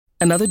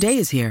Another day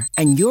is here,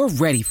 and you're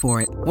ready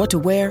for it. What to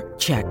wear?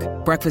 Check.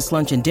 Breakfast,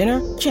 lunch, and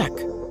dinner? Check.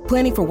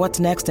 Planning for what's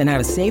next and how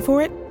to save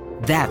for it?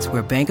 That's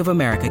where Bank of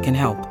America can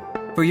help.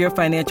 For your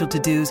financial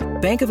to-dos,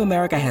 Bank of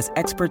America has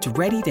experts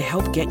ready to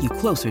help get you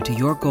closer to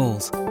your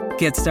goals.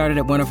 Get started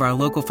at one of our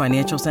local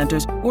financial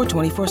centers or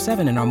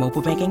 24/7 in our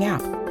mobile banking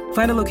app.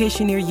 Find a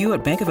location near you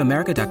at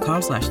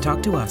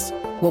bankofamerica.com/talktous.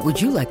 What would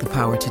you like the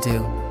power to do?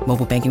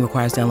 Mobile banking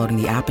requires downloading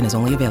the app and is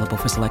only available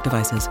for select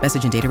devices.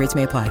 Message and data rates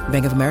may apply.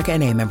 Bank of America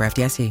N.A., member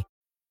FDIC.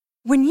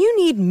 When you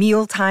need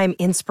mealtime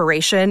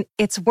inspiration,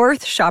 it's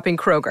worth shopping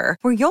Kroger,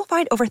 where you'll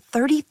find over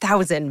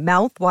 30,000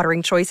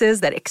 mouth-watering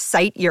choices that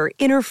excite your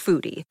inner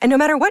foodie. And no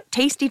matter what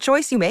tasty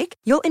choice you make,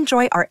 you'll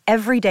enjoy our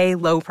everyday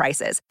low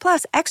prices,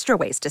 plus extra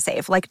ways to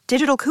save, like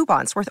digital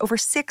coupons worth over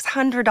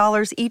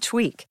 $600 each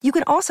week. You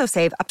can also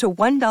save up to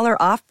 $1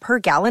 off per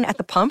gallon at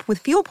the pump with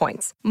fuel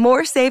points.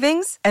 More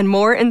savings and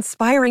more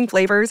inspiring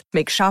flavors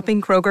make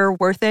shopping Kroger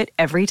worth it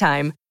every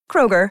time.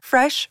 Kroger,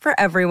 fresh for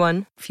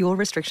everyone. Fuel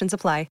restrictions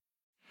apply.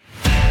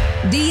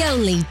 The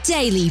only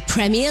daily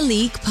Premier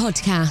League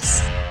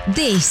podcast.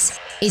 This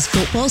is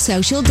Football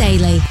Social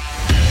Daily.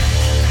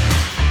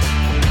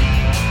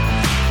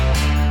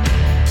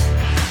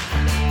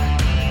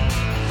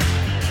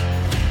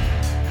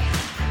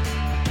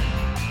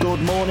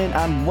 Good morning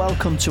and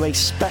welcome to a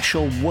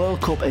special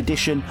World Cup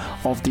edition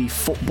of the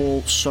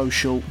Football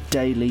Social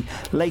Daily.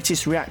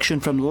 Latest reaction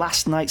from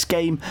last night's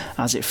game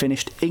as it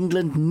finished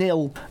England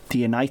 0, the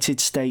United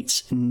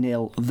States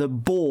 0. The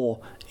Boar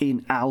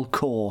in Al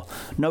Khor.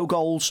 No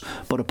goals,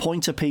 but a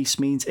point apiece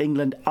means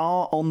England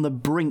are on the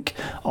brink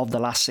of the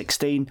last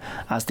 16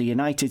 as the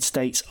United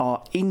States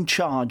are in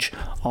charge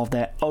of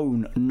their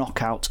own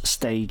knockout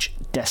stage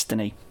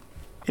destiny.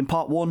 In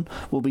part one,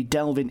 we'll be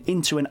delving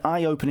into an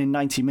eye-opening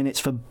 90 minutes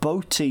for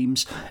both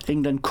teams,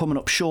 England coming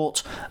up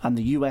short and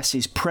the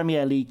US's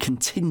Premier League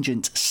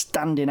contingent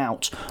standing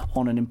out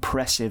on an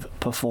impressive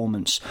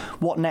performance.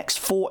 What next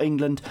for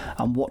England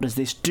and what does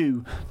this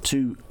do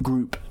to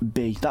Group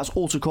B? That's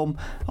all to come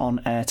on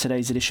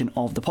today's edition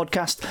of the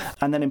podcast.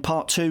 And then in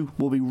part two,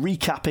 we'll be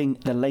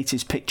recapping the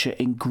latest picture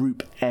in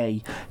Group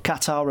A.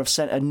 Qatar have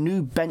set a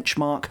new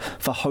benchmark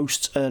for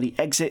hosts' early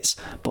exits,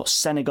 but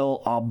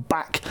Senegal are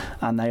back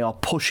and they are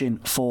pushing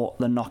for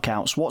the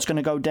knockouts. What's going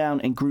to go down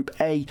in Group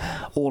A?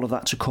 All of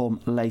that to come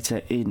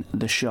later in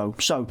the show.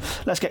 So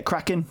let's get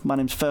cracking. My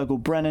name's Fergal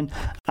Brennan,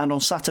 and on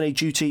Saturday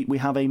duty we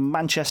have a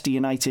Manchester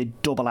United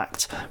double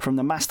act. From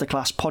the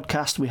Masterclass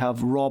podcast we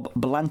have Rob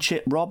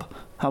Blanchett. Rob,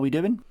 how are we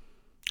doing?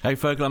 Hey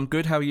Fergal, I'm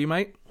good. How are you,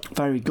 mate?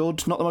 Very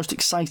good. Not the most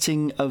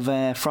exciting of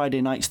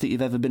Friday nights that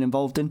you've ever been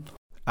involved in?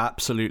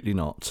 Absolutely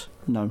not.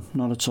 No,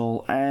 not at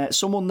all.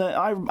 Someone that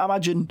I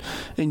imagine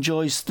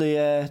enjoys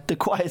the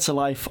quieter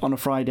life on a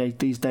Friday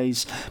these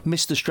days,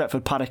 Mr.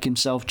 Stretford Paddock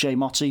himself, Jay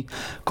Motti.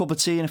 Cup of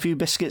tea and a few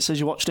biscuits as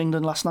you watched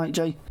England last night,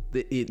 Jay?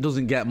 It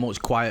doesn't get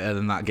much quieter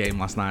than that game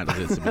last night,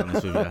 does it, to be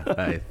honest with you?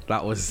 Hey,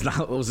 that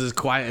was as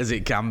quiet as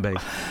it can be.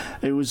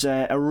 It was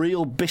a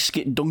real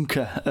biscuit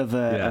dunker of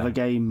a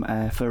game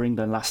for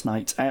England last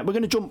night. We're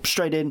going to jump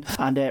straight in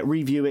and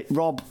review it.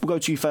 Rob, we'll go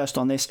to you first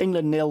on this.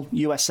 England 0,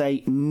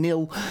 USA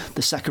 0,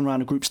 the second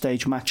round of group stage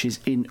matches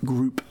in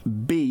Group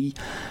B.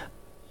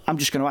 I'm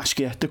just going to ask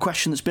you the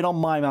question that's been on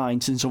my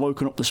mind since I've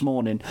woken up this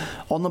morning.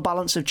 On the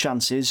balance of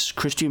chances,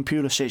 Christian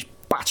Pulisic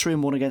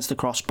battering one against the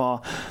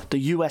crossbar, the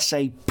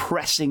USA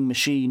pressing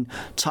machine,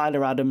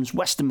 Tyler Adams,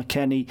 Weston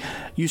McKennie,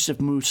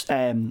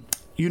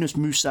 Yunus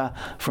Musa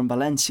from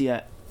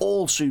Valencia,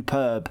 all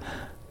superb.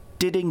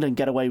 Did England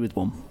get away with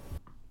one?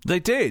 They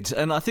did,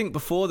 and I think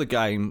before the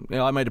game,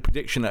 I made a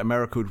prediction that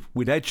America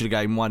would edge the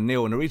game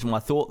 1-0, and the reason why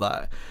I thought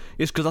that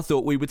is because I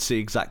thought we would see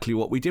exactly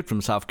what we did from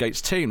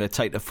Southgate's team. They'd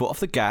take their foot off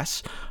the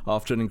gas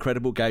after an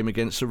incredible game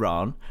against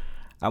Iran,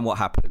 and what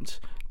happened?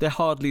 They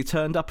hardly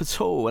turned up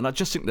at all, and I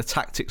just think the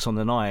tactics on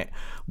the night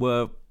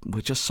were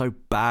just so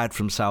bad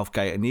from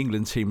Southgate, and the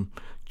England team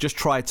just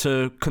tried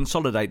to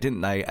consolidate,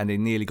 didn't they? And they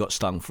nearly got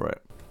stung for it.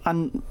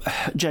 And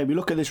Jay, we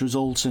look at this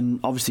result, and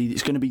obviously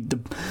it's going to be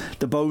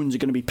the bones are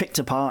going to be picked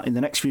apart in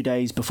the next few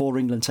days before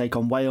England take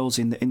on Wales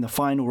in the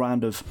final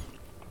round of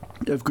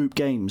group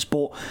games.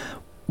 But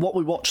what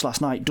we watched last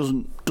night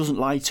doesn't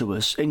lie to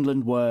us.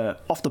 England were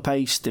off the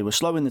pace, they were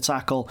slow in the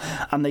tackle,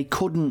 and they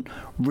couldn't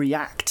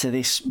react to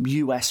this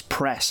US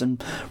press. And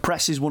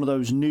press is one of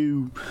those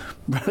new,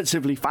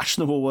 relatively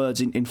fashionable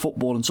words in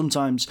football. And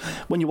sometimes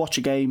when you watch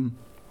a game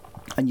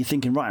and you're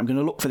thinking, right, I'm going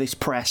to look for this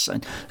press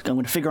and I'm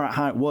going to figure out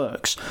how it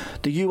works.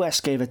 The US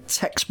gave a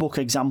textbook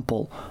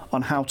example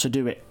on how to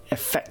do it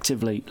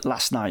effectively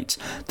last night.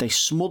 They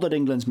smothered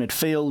England's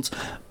midfield.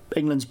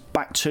 England's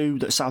back two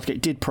that Southgate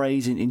did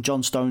praise in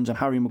John Stones and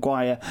Harry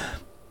Maguire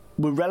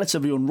were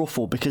relatively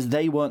unruffled because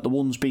they weren't the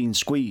ones being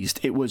squeezed.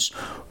 It was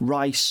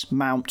Rice,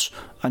 Mount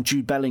and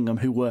Jude Bellingham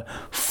who were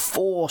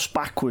forced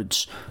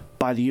backwards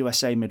by the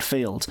USA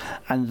midfield,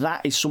 and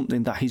that is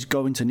something that he's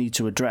going to need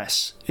to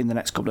address in the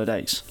next couple of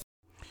days.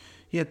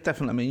 Yeah,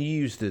 definitely. I mean,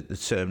 you used the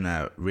term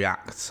now,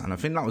 react, and I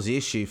think that was the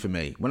issue for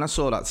me. When I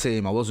saw that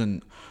team, I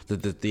wasn't,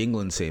 the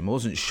England team, I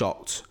wasn't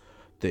shocked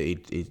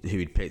who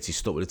he'd picked. He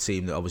stuck with a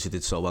team that obviously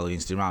did so well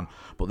against Iran.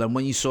 But then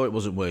when you saw it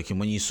wasn't working,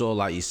 when you saw,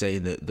 like you're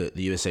saying, that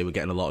the USA were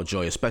getting a lot of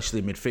joy, especially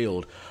in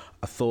midfield,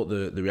 I thought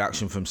the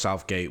reaction from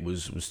Southgate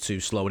was too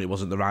slow, and it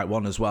wasn't the right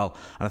one as well.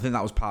 And I think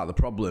that was part of the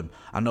problem.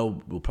 I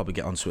know we'll probably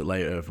get onto it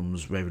later. Everyone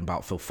was raving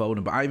about Phil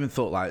Foden, but I even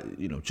thought, like,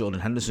 Jordan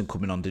Henderson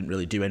coming on didn't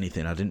really do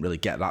anything. I didn't really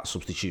get that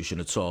substitution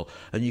at all.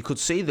 And you could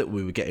see that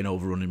we were getting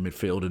overrun in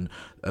midfield, and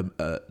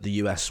the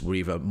US were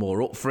either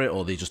more up for it,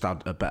 or they just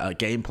had a better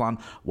game plan,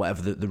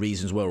 whatever the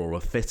reasons were, or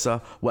were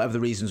fitter, whatever the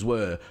reasons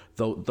were.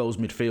 Those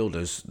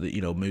midfielders,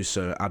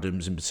 Musa,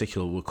 Adams in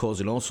particular, were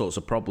causing all sorts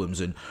of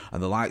problems, and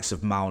the likes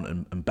of Mount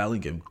and Bellingham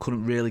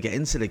couldn't really get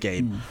into the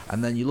game.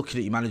 And then you're looking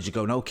at your manager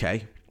going,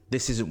 okay,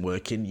 this isn't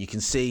working. You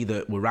can see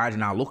that we're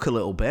riding our luck a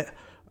little bit.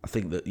 I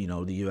think that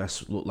the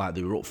US looked like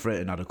they were up for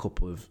it and had a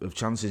couple of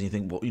chances. And you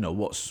think, what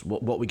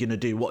are we going to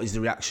do? What is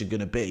the reaction going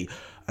to be?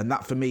 And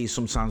that, for me, is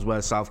sometimes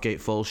where Southgate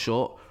falls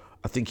short.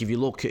 I think if you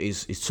look at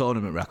his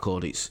tournament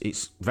record,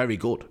 it's very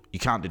good. You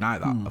can't deny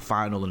that. A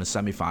final and a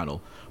semi-final.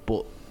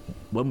 But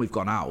when we've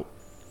gone out,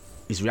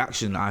 his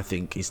reaction, I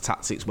think, his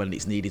tactics when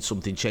it's needed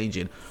something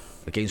changing,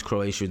 against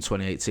Croatia in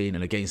 2018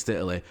 and against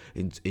Italy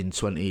in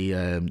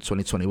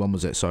 2021,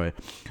 was it? Sorry.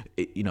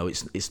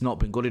 It's not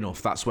been good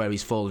enough. That's where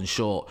he's fallen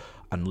short.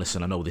 And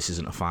listen, I know this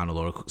isn't a final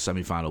or a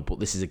semi-final, but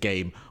this is a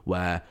game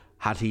where,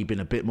 had he been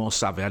a bit more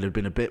savvy, had there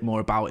been a bit more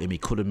about him, he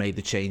could have made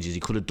the changes. He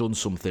could have done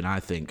something, I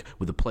think,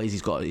 with the players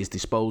he's got at his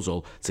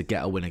disposal to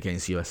get a win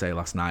against USA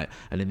last night.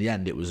 And in the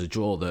end, it was a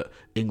draw that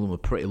England were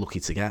pretty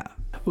lucky to get.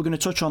 We're going to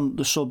touch on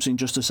the subs in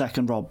just a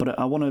second, Rob, but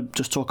I want to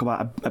just talk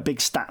about a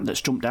big stat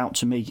that's jumped out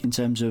to me in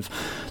terms of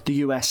the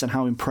US and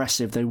how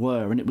impressive they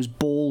were. And it was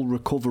ball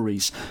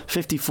recoveries,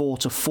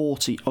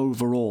 54-40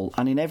 overall.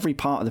 And in every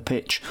part of the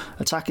pitch,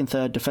 attacking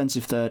third,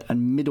 defensive third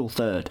and middle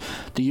third,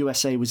 the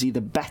USA was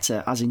either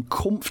better, as in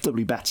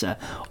comfortably better,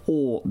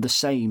 or the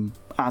same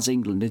as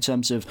England in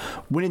terms of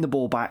winning the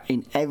ball back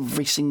in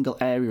every single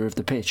area of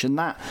the pitch. And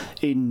that,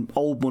 in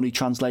old money,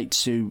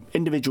 translates to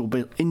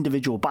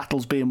individual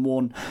battles being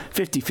won,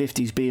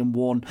 50-50s being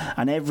won,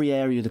 and every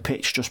area of the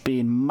pitch just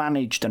being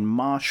managed and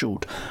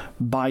marshalled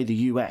by the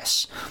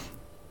US.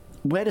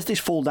 Where does this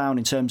fall down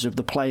in terms of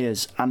the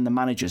players and the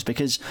managers?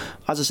 Because,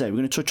 as I say, we're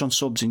going to touch on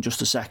subs in just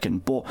a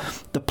second, but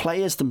the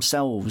players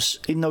themselves,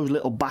 in those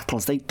little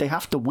battles, they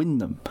have to win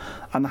them.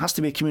 And there has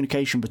to be a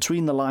communication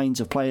between the lines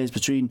of players,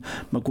 between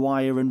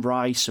Maguire and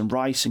Rice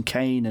and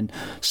Kane and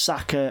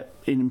Saka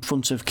in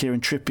front of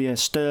Kieran Trippier,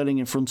 Sterling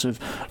in front of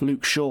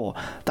Luke Shaw.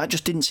 That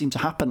just didn't seem to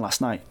happen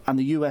last night. And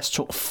the US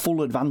took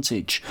full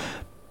advantage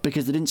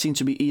because there didn't seem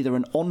to be either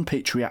an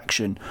on-pitch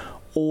reaction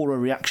or a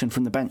reaction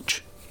from the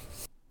bench.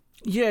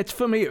 Yeah,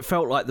 for me, it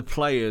felt like the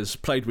players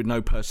played with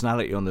no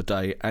personality on the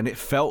day, and it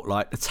felt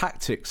like the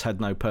tactics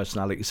had no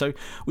personality. So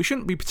we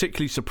shouldn't be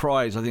particularly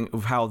surprised, I think,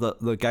 of how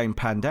the game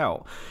panned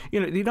out.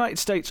 The United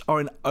States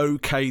are an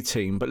okay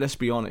team, but let's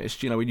be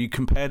honest, when you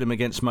compare them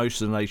against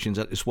most of the nations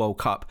at this World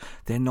Cup,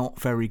 they're not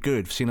very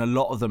good. We've seen a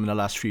lot of them in the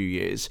last few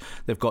years.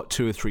 They've got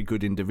 2 or 3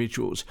 good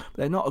individuals,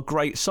 but they're not a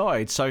great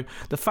side. So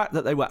the fact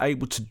that they were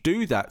able to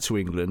do that to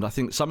England, I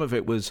think some of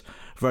it was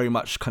very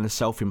much kind of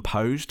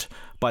self-imposed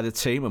by the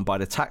team and by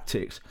the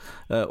tactics.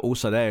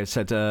 Also there, it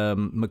said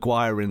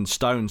Maguire and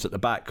Stones at the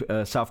back.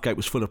 Southgate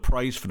was full of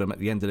praise for them at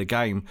the end of the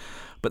game.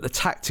 But the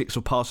tactics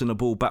of passing the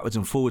ball backwards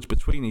and forwards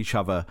between each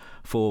other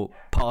for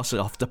pass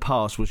after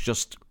pass was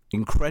just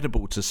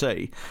incredible to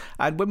see.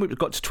 And when we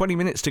got to 20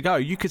 minutes to go,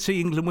 you could see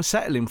England was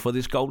settling for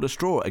this goalless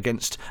draw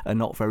against a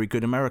not very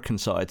good American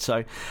side.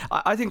 So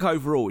I think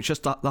overall, it's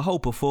just the whole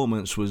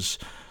performance was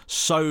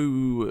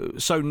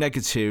so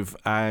negative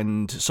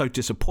and so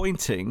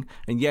disappointing.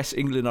 And yes,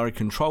 England are in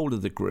control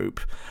of the group,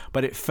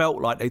 but it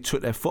felt like they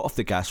took their foot off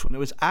the gas when there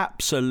was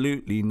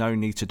absolutely no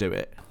need to do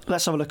it.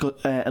 Let's have a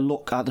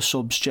look at the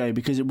subs, Jay,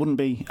 because it wouldn't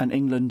be an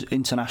England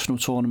international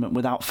tournament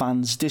without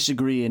fans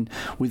disagreeing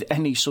with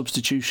any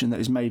substitution that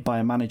is made by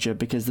a manager,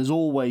 because there's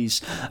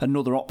always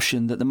another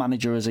option that the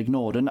manager has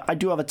ignored. And I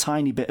do have a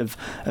tiny bit of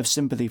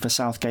sympathy for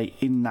Southgate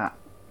in that.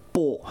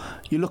 But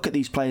you look at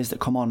these players that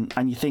come on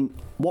and you think,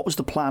 what was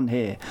the plan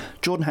here?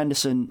 Jordan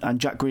Henderson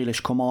and Jack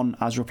Grealish come on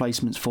as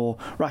replacements for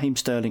Raheem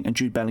Sterling and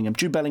Jude Bellingham.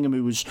 Jude Bellingham,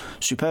 who was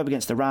superb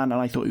against Iran, and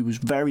I thought he was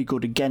very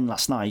good again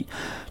last night.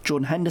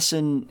 Jordan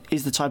Henderson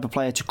is the type of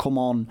player to come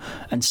on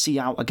and see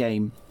out a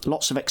game.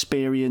 Lots of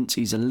experience.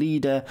 He's a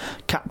leader,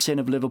 captain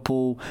of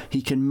Liverpool.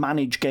 He can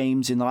manage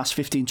games in the last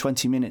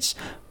 15-20 minutes.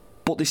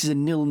 But this is a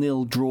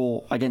 0-0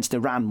 draw against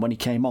Iran when he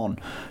came on.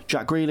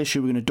 Jack Grealish,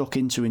 who we're going to duck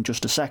into in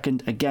just a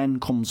second, again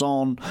comes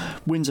on,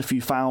 wins a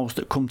few fouls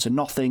that come to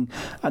nothing.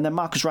 And then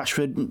Marcus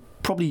Rashford,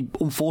 probably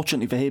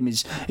unfortunately for him,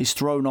 is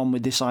thrown on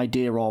with this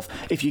idea of,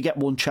 if you get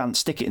one chance,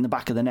 stick it in the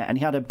back of the net. And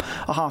he had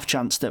a half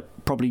chance that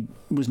probably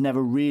was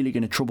never really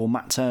going to trouble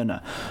Matt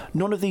Turner.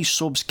 None of these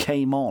subs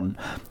came on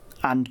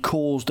and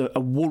caused a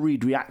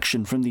worried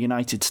reaction from the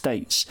United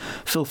States.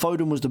 Phil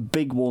Foden was the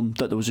big one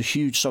that there was a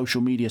huge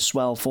social media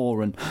swell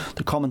for, and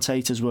the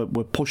commentators were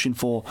pushing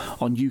for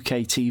on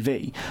UK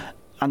TV,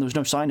 and there was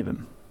no sign of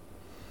him.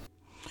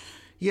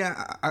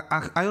 Yeah,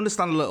 I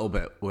understand a little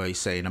bit what he's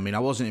saying. I mean, I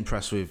wasn't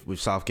impressed with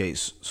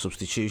Southgate's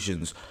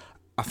substitutions.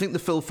 I think the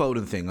Phil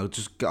Foden thing, I'll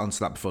just get onto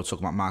that before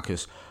talking about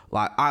Marcus.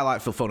 Like, I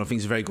like Phil Foden. I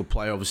think he's a very good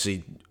player.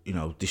 Obviously,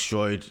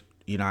 destroyed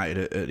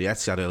United at the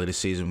Etihad earlier this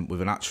season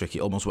with an hat-trick. It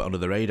almost went under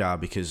the radar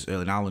because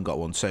Erling Haaland got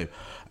one too.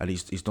 And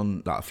he's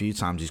done that a few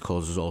times. He's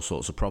caused us all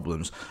sorts of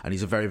problems. And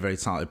he's a very, very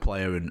talented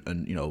player and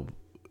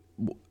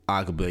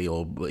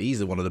arguably,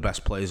 he's one of the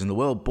best players in the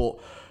world. But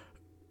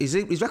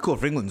his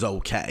record for England's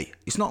okay.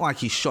 It's not like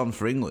he's shone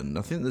for England.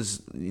 I think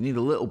you need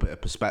a little bit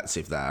of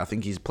perspective there. I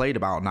think he's played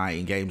about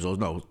 19 games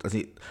I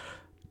think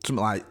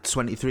something like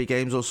 23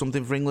 games or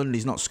something for England.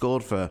 He's not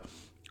scored for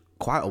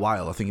quite a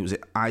while. I think it was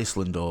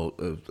Iceland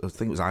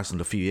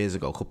a few years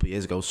ago, a couple of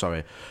years ago,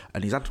 sorry.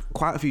 And he's had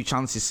quite a few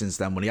chances since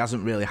then when he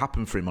hasn't really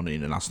happened for him on the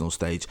international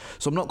stage.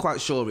 So I'm not quite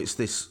sure it's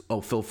this,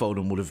 Phil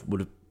Foden would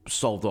have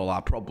solved all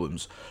our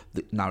problems.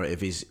 The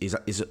narrative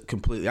is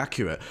completely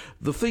accurate.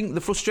 The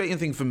frustrating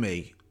thing for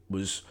me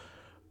was,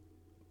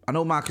 I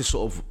know Marcus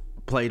sort of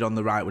played on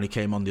the right when he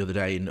came on the other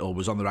day, or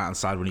was on the right hand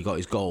side when he got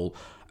his goal,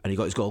 and he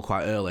got his goal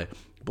quite early.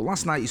 But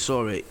last night you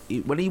saw it,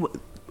 when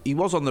he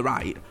was on the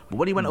right, but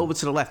when he went over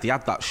to the left, he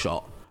had that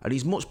shot. And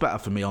he's much better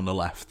for me on the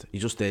left. He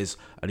just is.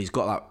 And he's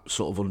got that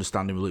sort of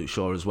understanding with Luke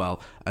Shaw as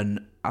well.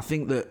 And I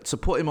think that to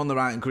put him on the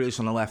right and Grealish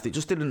on the left, it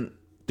just didn't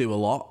do a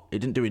lot. It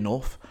didn't do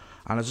enough.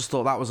 And I just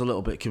thought that was a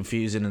little bit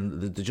confusing.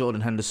 And the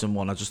Jordan Henderson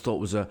one, I just thought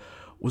was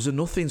a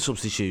nothing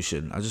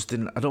substitution.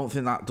 I don't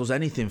think that does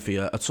anything for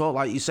you at all.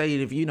 Like you say,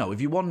 if you're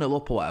 1-0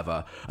 up or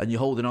whatever, and you're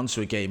holding on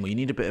to a game where you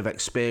need a bit of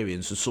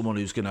experience and someone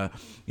who's going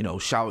to,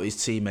 shout at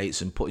his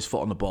teammates and put his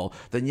foot on the ball,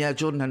 then yeah,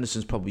 Jordan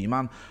Henderson's probably your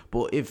man.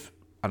 But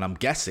and I'm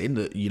guessing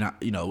that,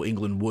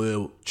 England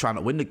were trying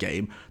to win the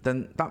game,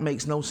 then that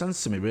makes no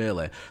sense to me,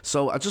 really.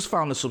 So I just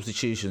found the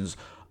substitutions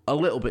a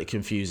little bit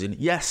confusing.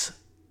 Yes,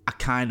 I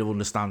kind of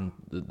understand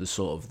the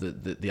sort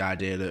of the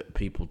idea that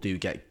people do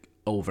get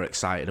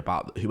overexcited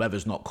about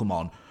whoever's not come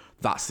on.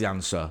 That's the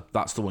answer.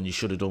 That's the one you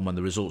should have done when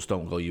the results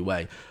don't go your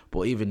way.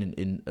 But even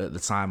in at the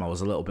time, I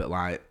was a little bit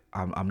like,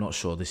 I'm not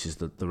sure this is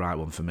the right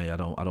one for me. I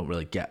don't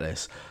really get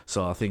this.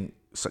 So I think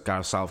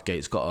Gareth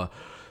Southgate's got to,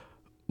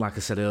 like I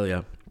said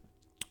earlier,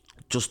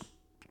 just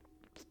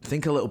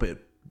think a little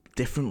bit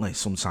differently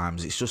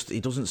sometimes. It's just,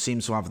 he doesn't seem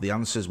to have the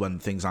answers when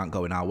things aren't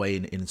going our way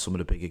in some of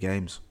the bigger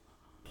games.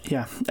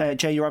 Yeah,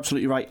 Jay, you're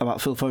absolutely right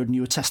about Phil Foden.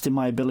 You were testing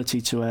my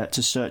ability to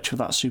search for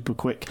that super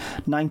quick.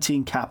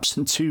 19 caps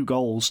and 2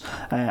 goals,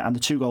 and the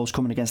 2 goals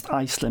coming against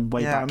Iceland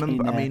way back in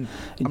 2020.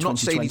 I'm not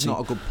saying he's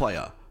not a good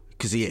player,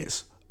 because he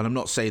is. And I'm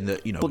not saying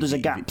that, But there's a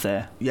gap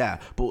there. Yeah,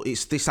 but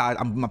it's this.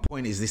 My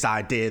point is this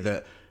idea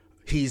that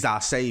he's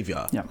our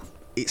saviour. Yeah.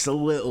 It's a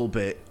little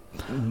bit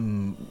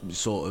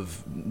sort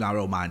of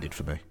narrow-minded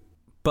for me.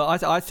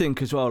 But I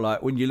think as well,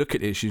 like when you look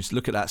at this, you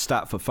look at that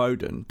stat for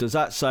Foden. Does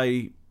that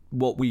say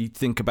what we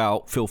think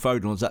about Phil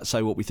Foden, or does that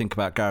say what we think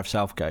about Gareth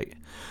Southgate?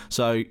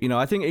 So,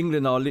 I think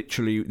England are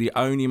literally the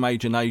only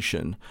major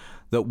nation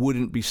that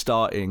wouldn't be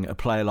starting a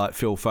player like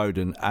Phil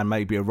Foden and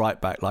maybe a right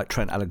back like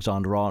Trent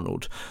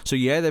Alexander-Arnold. So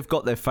yeah, they've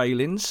got their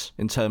failings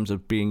in terms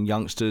of being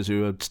youngsters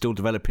who are still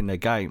developing their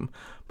game.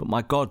 But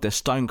my God, they're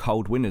stone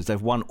cold winners.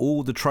 They've won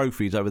all the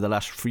trophies over the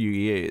last few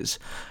years.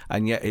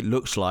 And yet it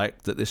looks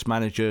like that this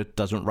manager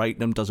doesn't rate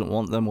them, doesn't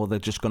want them, or they're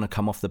just going to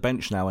come off the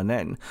bench now and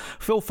then.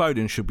 Phil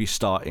Foden should be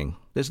starting.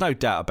 There's no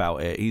doubt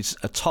about it. He's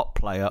a top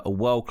player, a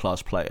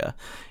world-class player.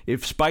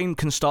 If Spain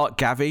can start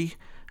Gavi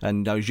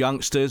and those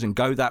youngsters and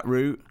go that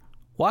route,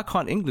 why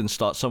can't England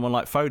start someone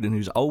like Foden,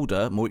 who's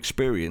older, more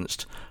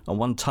experienced, and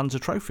won tons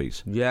of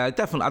trophies? Yeah, I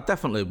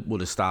definitely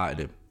would have started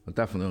him. I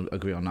definitely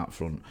agree on that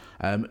front.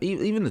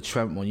 Even the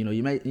Trent one,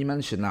 you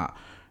mentioned that.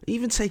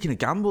 Even taking a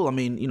gamble, I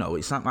mean,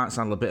 it might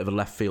sound a bit of a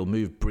left field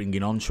move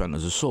bringing on Trent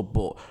as a sub,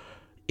 but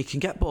he can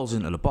get balls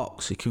into the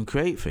box. He can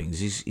create things.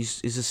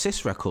 His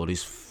assist record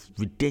is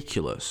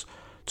ridiculous.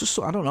 Just,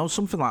 I don't know,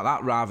 something like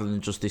that rather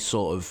than just this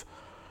sort of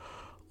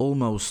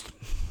almost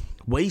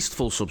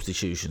wasteful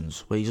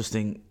substitutions where you just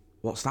think,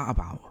 what's that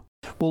about?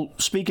 Well,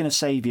 speaking of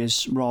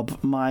saviours,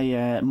 Rob,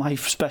 my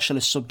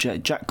specialist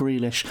subject, Jack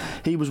Grealish,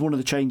 he was one of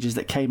the changes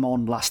that came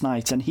on last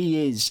night, and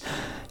he is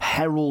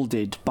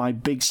heralded by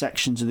big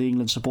sections of the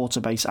England supporter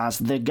base as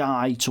the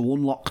guy to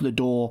unlock the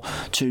door,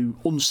 to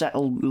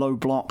unsettle low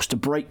blocks, to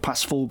break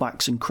past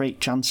fullbacks and create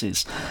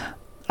chances.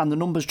 And the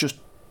numbers just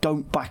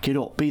don't back it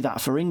up, be that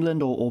for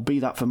England or be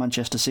that for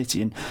Manchester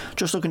City. And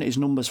just looking at his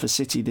numbers for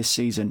City this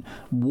season,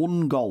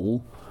 1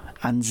 goal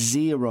and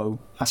 0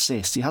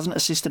 assists. He hasn't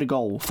assisted a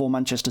goal for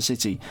Manchester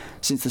City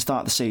since the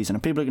start of the season.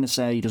 And people are going to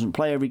say he doesn't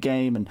play every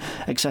game and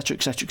etc,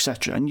 etc,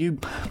 etc. And you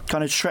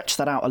kind of stretch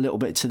that out a little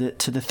bit to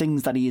the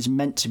things that he is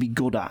meant to be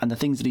good at and the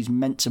things that he's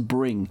meant to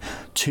bring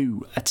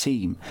to a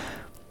team.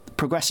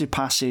 Progressive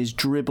passes,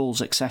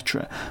 dribbles,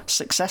 etc.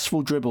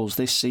 Successful dribbles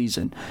this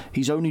season,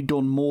 he's only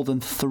done more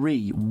than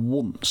 3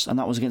 once, and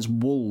that was against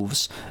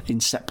Wolves in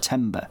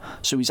September.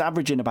 So he's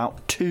averaging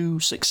about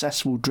 2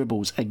 successful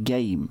dribbles a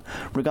game,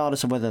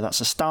 regardless of whether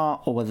that's a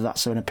start or whether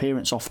that's an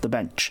appearance off the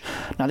bench.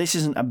 Now, this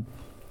isn't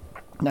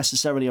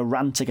necessarily a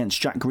rant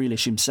against Jack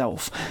Grealish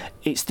himself.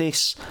 It's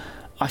this...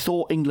 I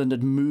thought England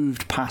had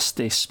moved past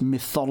this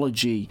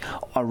mythology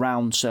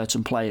around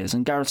certain players,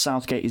 and Gareth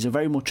Southgate is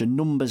very much a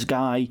numbers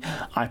guy.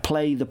 I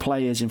play the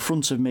players in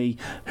front of me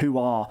who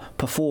are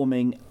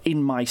performing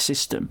in my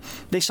system.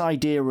 This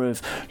idea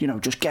of,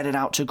 just get it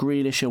out to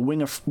Grealish, he'll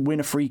win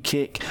a free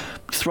kick,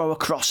 throw a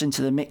cross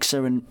into the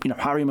mixer, and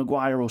Harry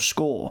Maguire will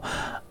score.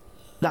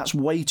 That's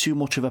way too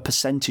much of a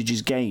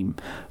percentages game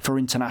for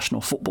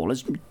international football.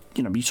 As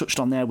you touched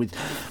on there with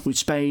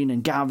Spain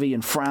and Gavi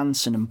and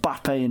France and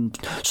Mbappe and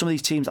some of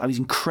these teams that have these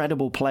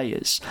incredible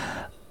players.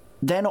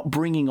 They're not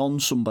bringing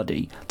on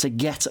somebody to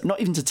not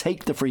even to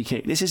take the free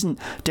kick. This isn't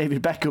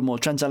David Beckham or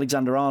Trent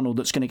Alexander-Arnold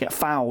that's going to get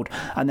fouled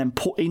and then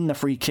put in the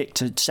free kick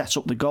to set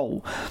up the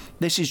goal.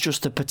 This is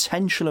just the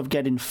potential of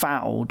getting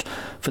fouled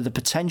for the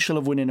potential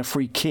of winning a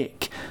free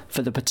kick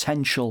for the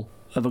potential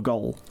of a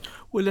goal.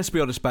 Well, let's be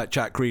honest about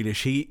Jack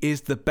Grealish. He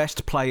is the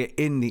best player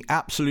in the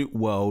absolute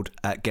world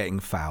at getting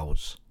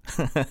fouls.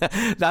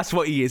 That's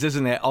what he is,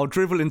 isn't it? I'll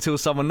dribble until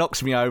someone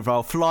knocks me over,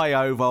 I'll fly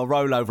over, I'll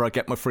roll over, I'll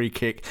get my free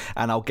kick,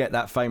 and I'll get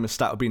that famous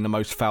stat of being the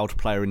most fouled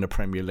player in the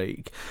Premier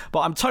League. But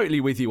I'm totally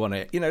with you on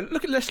it.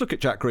 Let's look at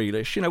Jack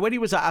Grealish. When he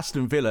was at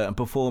Aston Villa and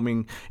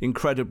performing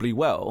incredibly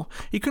well,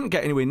 he couldn't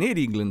get anywhere near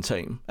the England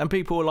team, and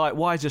people were like,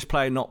 why is this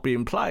player not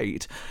being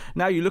played?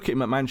 Now you look at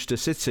him at Manchester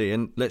City,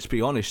 and let's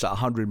be honest, at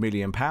 £100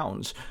 million,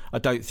 I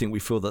don't think we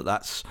feel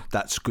that's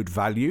good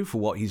value for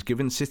what he's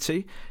given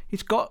City.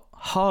 He's got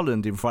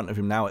Haaland in front of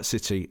him now at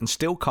City and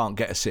still can't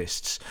get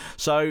assists.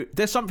 So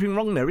there's something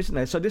wrong there, isn't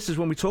there? So this is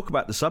when we talk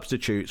about the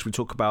substitutes, we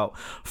talk about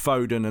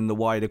Foden and the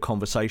wider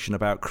conversation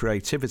about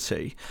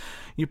creativity.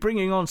 You're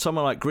bringing on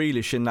someone like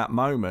Grealish in that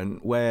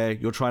moment where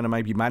you're trying to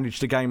maybe manage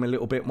the game a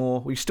little bit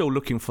more. We're still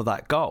looking for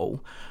that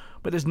goal.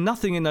 But there's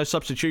nothing in those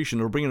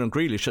substitutions or bringing on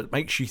Grealish that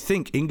makes you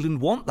think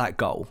England want that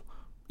goal.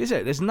 Is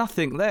it? There's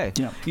nothing there.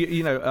 Yeah.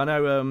 I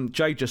know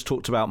Jay just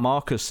talked about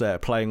Marcus there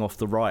playing off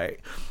the right.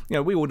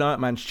 We all know at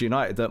Manchester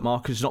United that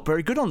Marcus is not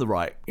very good on the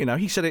right.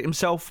 He said it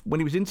himself when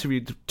he was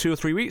interviewed 2 or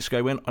 3 weeks ago.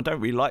 He went, I don't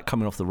really like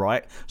coming off the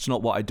right. It's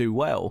not what I do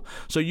well.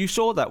 So you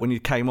saw that when he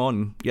came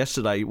on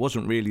yesterday. It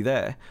wasn't really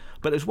there.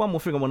 But there's one more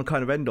thing I want to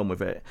kind of end on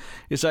with it.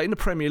 Is that in the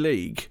Premier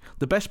League,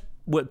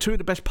 two of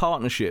the best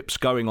partnerships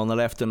going on the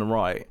left and the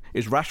right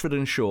is Rashford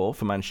and Shaw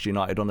for Manchester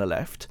United on the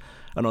left,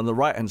 and on the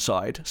right-hand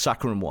side,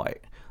 Saka and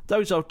White.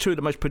 Those are two of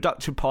the most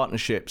productive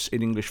partnerships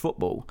in English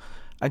football.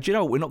 And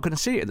we're not going to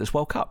see it at this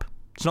World Cup.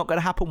 It's not going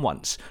to happen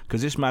once,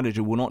 because this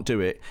manager will not do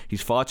it.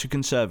 He's far too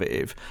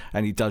conservative,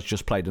 and he does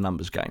just play the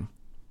numbers game.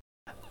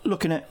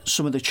 Looking at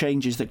some of the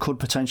changes that could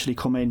potentially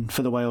come in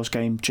for the Wales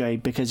game, Jay,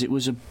 because it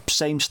was a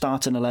same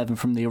starting 11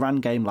 from the Iran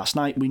game last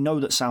night. We know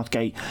that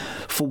Southgate,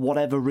 for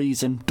whatever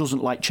reason,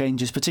 doesn't like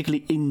changes,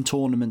 particularly in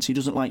tournaments. He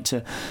doesn't like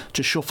to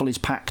shuffle his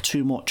pack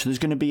too much. There's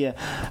going to be a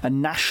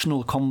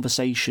national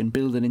conversation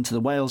building into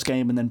the Wales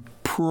game, and then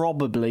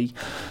probably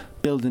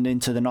building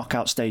into the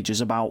knockout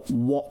stages about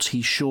what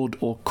he should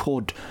or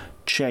could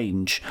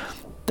change.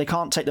 They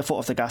can't take their foot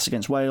off the gas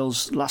against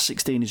Wales. Last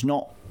 16 is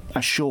not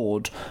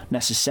assured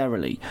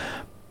necessarily,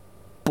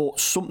 but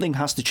something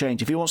has to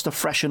change if he wants to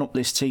freshen up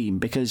this team,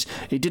 because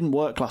it didn't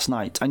work last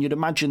night, and you'd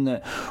imagine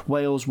that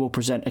Wales will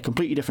present a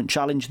completely different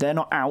challenge. They're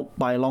not out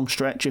by a long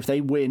stretch. If they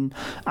win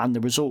and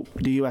the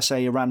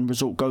USA-Iran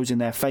result goes in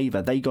their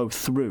favour, they go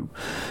through.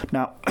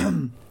 Now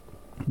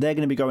they're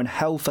going to be going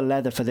hell for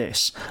leather for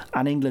this,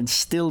 and England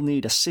still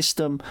need a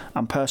system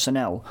and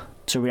personnel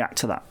to react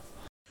to that.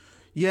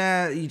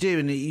 Yeah, you do,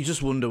 and you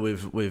just wonder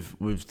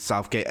with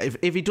Southgate,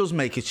 if he does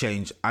make a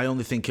change, I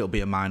only think it'll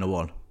be a minor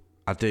one.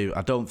 I do.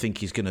 I don't think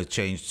he's going to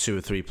change 2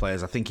 or 3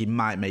 players. I think he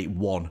might make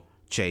one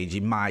change. He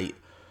might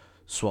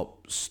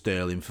swap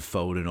Sterling for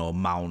Foden or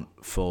Mount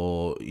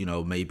for,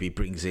 maybe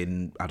brings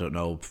in, I don't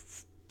know,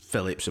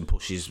 Phillips and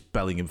pushes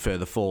Bellingham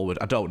further forward.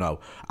 I don't know.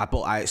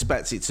 But I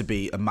expect it to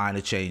be a minor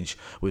change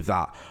with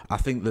that. I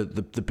think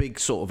that the big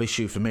sort of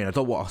issue for me, and I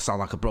don't want to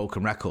sound like a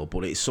broken record,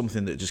 but it's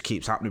something that just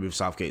keeps happening with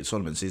Southgate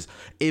tournaments, is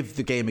if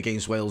the game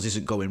against Wales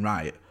isn't going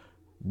right,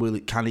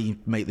 can he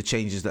make the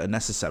changes that are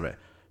necessary?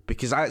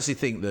 Because I actually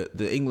think that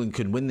England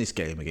can win this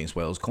game against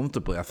Wales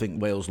comfortably. I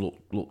think Wales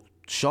looked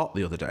shot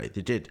the other day.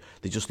 They did.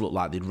 They just looked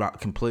like they'd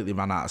completely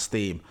ran out of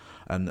steam.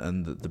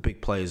 And the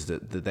big players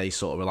that they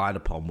sort of relied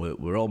upon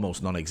were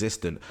almost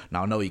non-existent.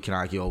 Now, I know you can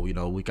argue,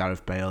 with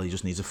Gareth Bale, he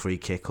just needs a free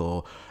kick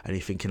or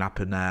anything can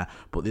happen there.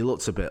 But they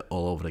looked a bit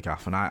all over the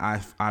gaff. And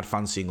I'd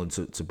fancy England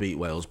to beat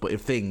Wales. But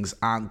if things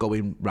aren't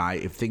going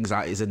right, if things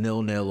is a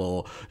 0-0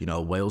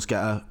 or, Wales get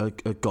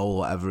a goal or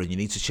whatever and you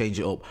need to change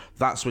it up,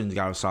 that's when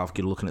Gareth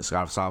Southgate, looking at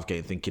Gareth Southgate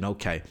and thinking,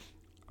 okay,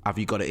 have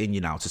you got it in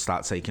you now to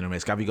start taking a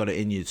risk? Have you got it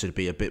in you to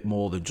be a bit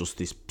more than just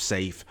this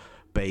safe,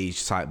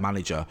 beige type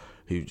manager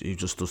who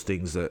just does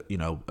things that,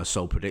 are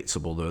so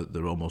predictable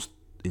they're almost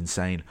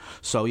insane?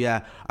 So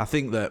yeah, I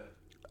think that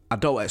I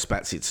don't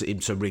expect him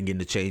to ring in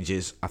the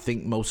changes. I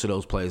think most of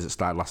those players that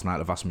started last night,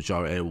 the vast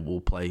majority, will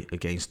play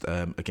against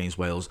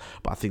Wales.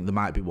 But I think there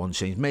might be one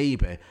change.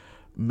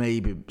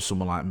 Maybe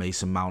someone like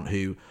Mason Mount,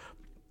 who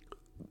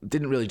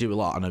didn't really do a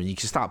lot. And I mean, you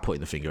can start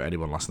putting the finger at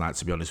anyone last night,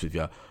 to be honest with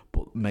you.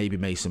 But maybe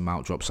Mason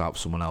Mount drops out for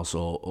someone else,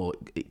 or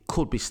it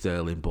could be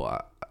Sterling.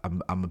 But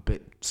I'm a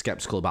bit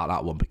sceptical about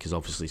that one, because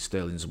obviously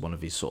Sterling's one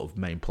of his sort of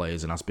main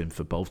players and has been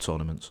for both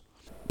tournaments.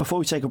 Before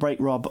we take a break,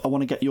 Rob, I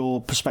want to get your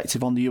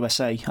perspective on the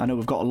USA. I know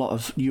we've got a lot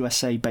of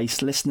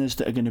USA-based listeners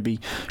that are going to be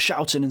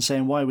shouting and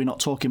saying, why are we not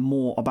talking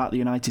more about the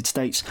United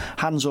States?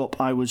 Hands up,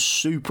 I was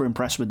super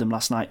impressed with them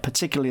last night,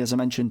 particularly, as I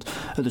mentioned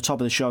at the top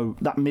of the show,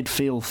 that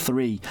midfield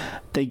three.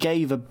 They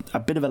gave a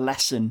bit of a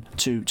lesson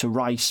to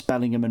Rice,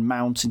 Bellingham and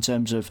Mount in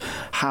terms of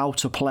how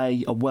to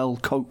play a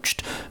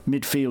well-coached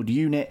midfield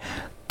unit.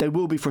 They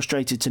will be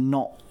frustrated to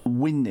not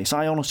win this.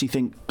 I honestly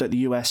think that the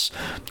US,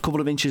 a couple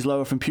of inches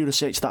lower from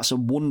Pulisic, that's a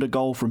wonder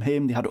goal from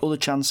him. They had other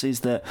chances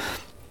that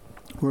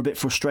were a bit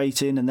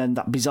frustrating, and then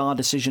that bizarre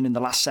decision in the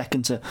last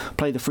second to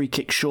play the free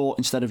kick short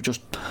instead of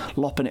just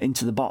lopping it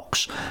into the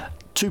box.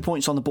 2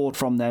 points on the board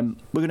from them.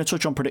 We're going to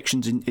touch on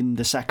predictions in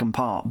the second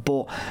part,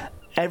 but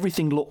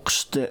everything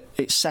looks that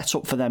it's set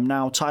up for them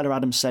now. Tyler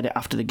Adams said it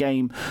after the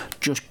game.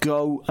 Just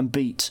go and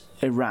beat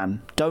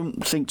Iran.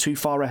 Don't think too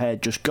far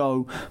ahead. Just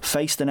go,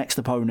 face the next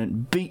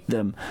opponent, beat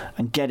them,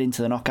 and get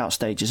into the knockout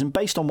stages. And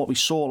based on what we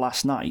saw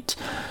last night,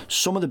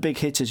 some of the big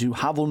hitters who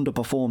have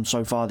underperformed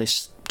so far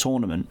this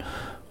tournament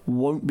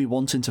won't be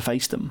wanting to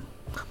face them.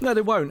 No,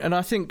 they won't. And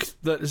I think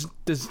that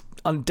there's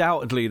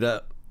undoubtedly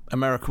that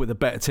America with a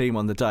better team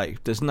on the day.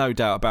 There's no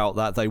doubt about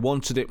that. They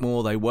wanted it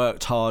more. They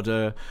worked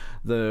harder.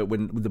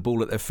 With the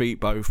ball at their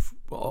feet, both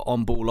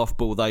on ball, off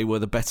ball, they were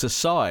the better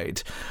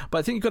side. But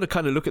I think you've got to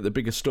kind of look at the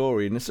bigger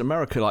story. And it's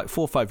America, like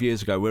 4 or 5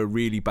 years ago, were a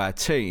really bad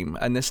team,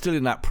 and they're still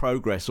in that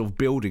progress of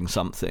building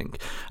something.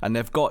 And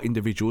they've got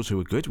individuals who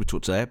are good. We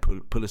talked there,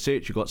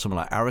 Pulisic. You've got someone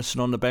like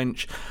Harrison on the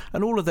bench,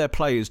 and all of their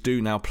players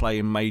do now play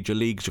in major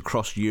leagues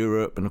across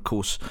Europe. And of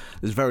course,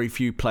 there's very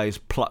few players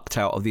plucked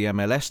out of the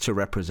MLS to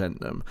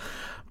represent them.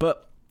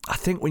 But I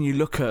think when you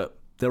look at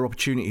their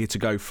opportunity to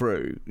go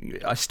through,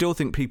 I still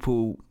think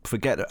people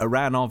forget that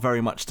Iran are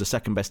very much the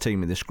second best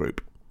team in this group.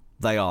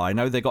 They are. I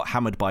know they got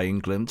hammered by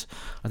England.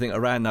 I think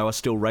Iran, though, are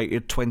still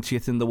rated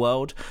 20th in the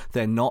world.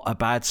 They're not a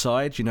bad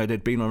side. You know,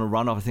 they'd been on a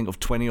run, I think,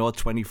 of 20 or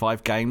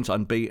 25 games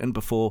unbeaten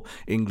before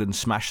England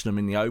smashed them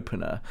in the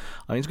opener.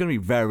 I mean, it's going to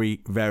be a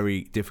very,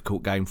 very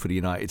difficult game for the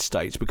United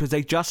States because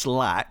they just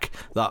lack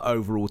that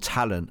overall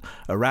talent.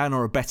 Iran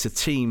are a better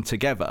team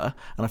together,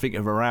 and I think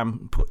if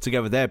Iran put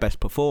together their best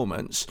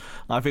performance,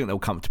 I think they'll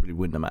comfortably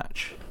win the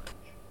match.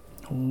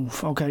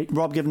 Okay,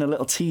 Rob giving a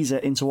little teaser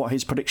into what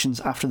his predictions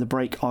after the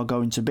break are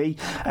going to be.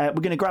 We're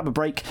going to grab a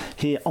break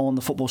here on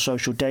the Football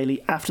Social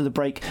Daily. After the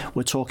break,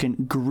 we're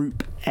talking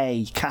Group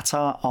A.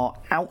 Qatar are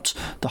out.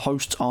 The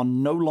hosts are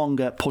no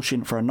longer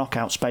pushing for a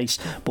knockout space,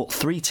 but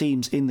 3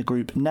 teams in the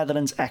group,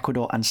 Netherlands,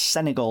 Ecuador and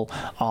Senegal,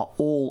 are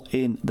all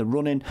in the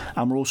running.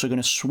 And we're also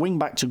going to swing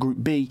back to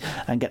Group B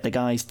and get the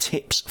guys'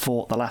 tips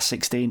for the last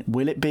 16.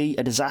 Will it be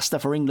a disaster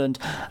for England?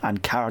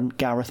 And can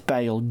Gareth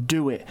Bale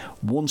do it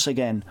once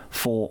again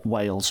for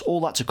Wales? All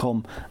that to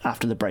come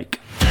after the break.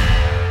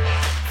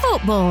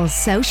 Football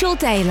Social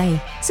Daily.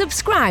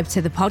 Subscribe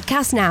to the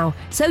podcast now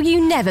so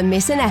you never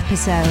miss an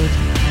episode.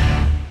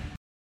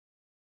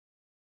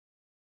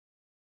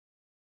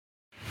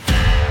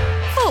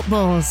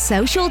 Football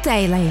Social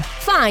Daily.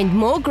 Find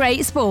more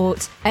great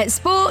sport at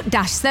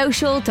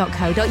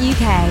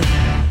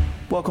sport-social.co.uk.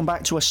 Welcome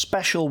back to a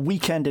special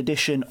weekend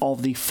edition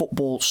of the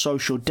Football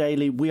Social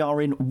Daily. We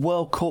are in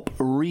World Cup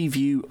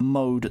review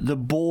mode. The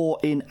bore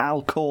in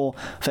Alcor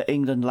for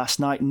England last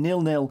night,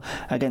 0-0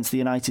 against the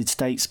United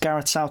States.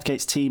 Gareth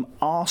Southgate's team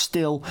are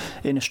still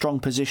in a strong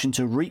position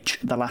to reach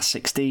the last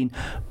 16,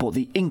 but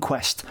the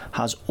inquest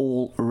has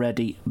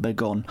already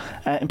begun.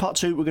 In part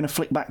 2, we're going to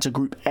flick back to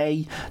Group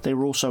A. They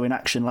were also in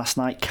action last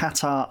night.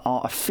 Qatar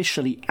are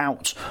officially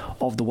out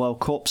of the World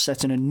Cup,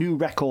 setting a new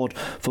record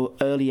for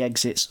early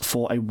exits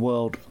for a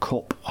World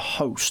Cup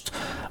host.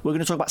 We're going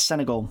to talk about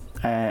Senegal.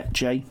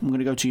 Jay, I'm going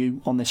to go to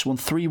you on this one.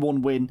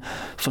 3-1 win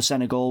for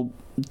Senegal.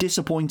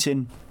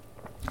 Disappointing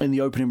in the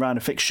opening round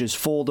of fixtures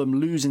for them,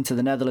 losing to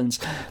the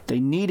Netherlands. They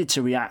needed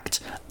to react,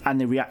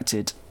 and they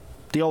reacted.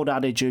 The old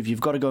adage of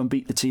you've got to go and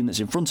beat the team that's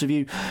in front of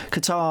you.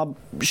 Qatar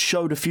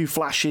showed a few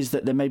flashes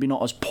that they're maybe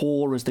not as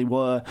poor as they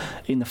were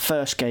in the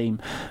first game,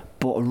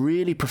 but a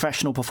really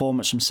professional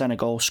performance from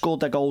Senegal. Scored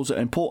their goals at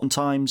important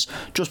times,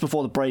 just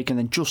before the break and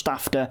then just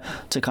after,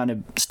 to kind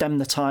of stem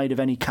the tide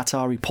of any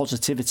Qatari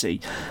positivity.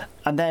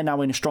 And they're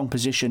now in a strong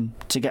position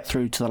to get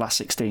through to the last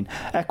 16.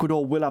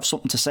 Ecuador will have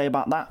something to say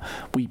about that.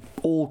 We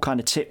all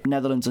kind of tip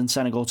Netherlands and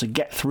Senegal to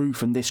get through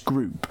from this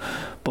group.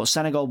 But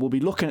Senegal will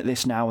be looking at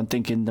this now and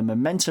thinking the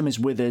momentum is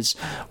with us.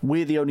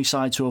 We're the only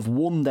side to have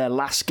won their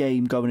last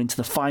game going into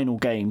the final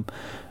game.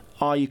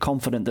 Are you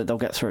confident that they'll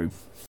get through?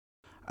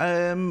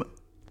 I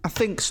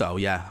think so.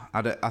 Yeah,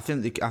 I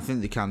think they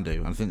can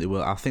do. I think they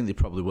will. I think they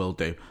probably will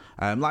do.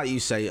 Like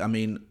you say, I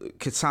mean,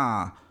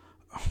 Qatar.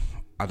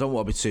 I don't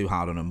want to be too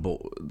hard on them, but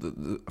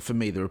for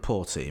me, they're a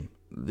poor team.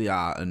 They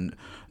are, and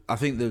I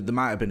think there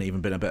might have been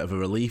a bit of a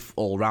relief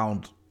all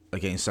round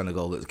against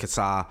Senegal that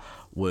Qatar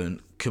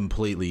weren't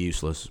completely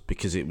useless,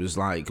 because it was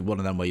like one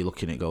of them where you're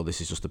looking at it and go,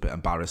 this is just a bit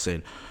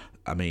embarrassing.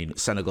 I mean,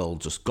 Senegal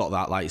just got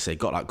that, like you say,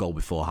 got that goal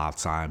before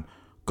half-time,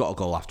 got a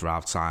goal after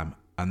half-time,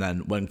 and then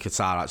when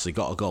Qatar actually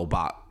got a goal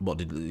back,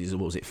 what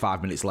was it,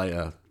 5 minutes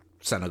later,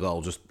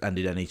 Senegal just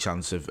ended any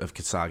chance of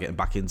Qatar getting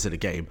back into the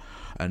game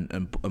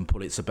and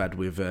put it to bed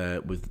with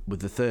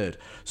the third.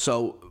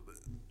 So,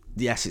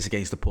 yes, it's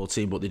against a poor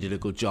team, but they did a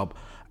good job.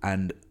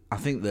 And I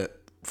think that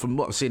from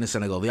what I've seen of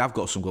Senegal, they have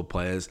got some good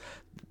players.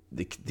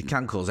 They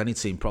can cause any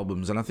team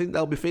problems, and I think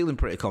they'll be feeling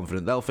pretty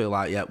confident. They'll feel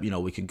like, yeah,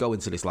 we can go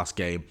into this last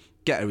game,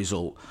 get a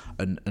result,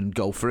 and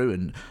go through.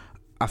 And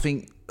I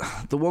think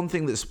the one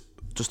thing that's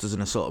just as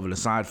a sort of an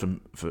aside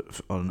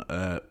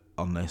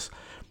on this,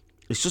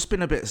 it's just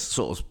been a bit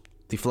sort of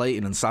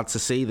deflating and sad to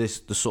see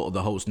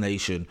the host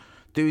nation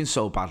doing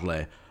so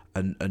badly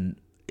and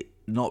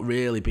not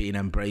really being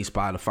embraced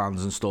by the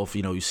fans and stuff.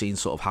 You've seen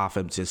sort of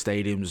half-empty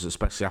stadiums,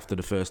 especially after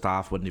the first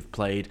half when they've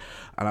played.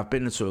 And I've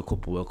been to a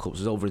couple of World Cups.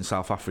 It was over in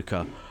South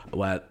Africa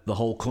where the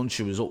whole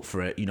country was up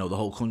for it. The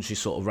whole country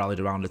sort of rallied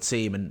around the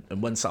team.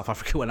 And when South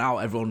Africa went out,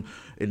 everyone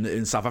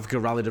in South Africa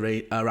rallied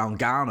around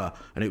Ghana.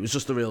 And it was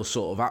just a real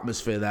sort of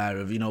atmosphere there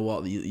of, you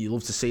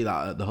love to see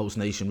that, the host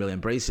nation really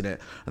embracing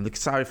it. And the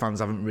Qatari fans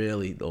haven't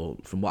really, or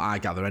from what I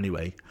gather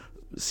anyway,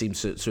 seem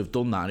to have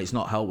done that. And it's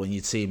not helped when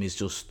your team is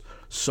just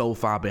so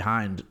far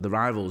behind the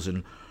rivals,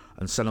 and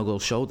Senegal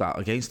showed that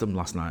against them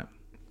last night.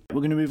 We're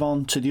going to move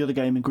on to the other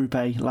game in Group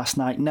A last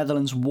night.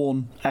 Netherlands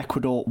won,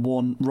 Ecuador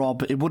won.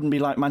 Rob, it wouldn't be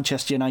like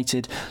Manchester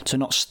United to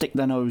not stick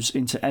their nose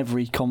into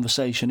every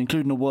conversation,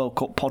 including a World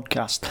Cup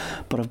podcast,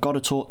 but I've got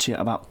to talk to you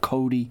about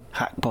Cody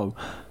Gakpo.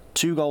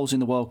 2 goals in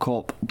the World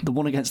Cup. The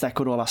one against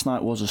Ecuador last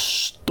night was a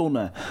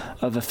stunner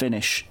of a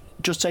finish.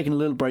 Just taking a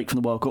little break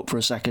from the World Cup for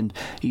a second,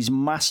 he's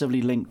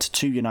massively linked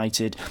to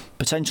United,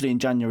 potentially in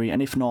January,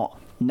 and if not,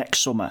 next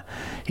summer.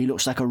 He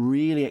looks like a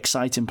really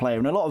exciting player,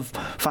 and a lot of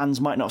fans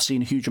might not have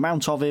seen a huge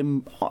amount of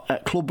him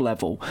at club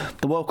level.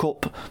 The World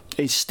Cup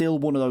is still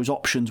one of those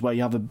options where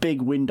you have a big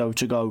window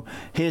to go,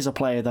 here's a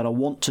player that I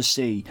want to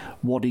see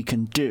what he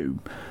can do.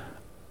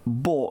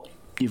 But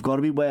you've got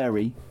to be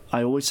wary,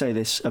 I always say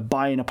this, of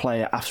buying a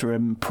player after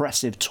an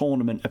impressive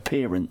tournament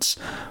appearance.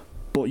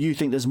 But you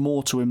think there's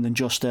more to him than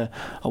just a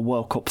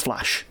World Cup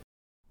flash?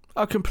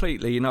 Oh,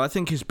 completely. I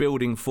think his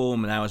building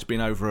form now has been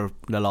over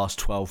the last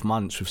 12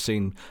 months. We've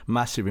seen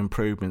massive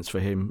improvements for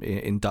him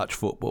in Dutch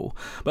football.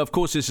 But of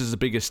course, this is the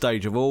biggest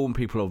stage of all, and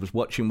people are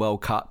watching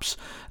World Cups.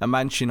 And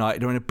Manchester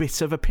United are in a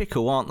bit of a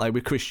pickle, aren't they,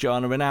 with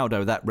Cristiano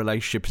Ronaldo? That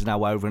relationship is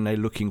now over and they're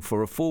looking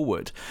for a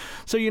forward.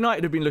 So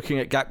United have been looking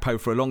at Gakpo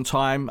for a long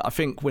time. I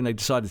think when they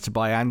decided to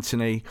buy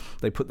Antony,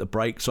 they put the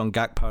brakes on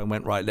Gakpo and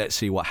went, right, let's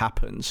see what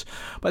happens.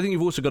 But I think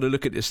you've also got to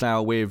look at this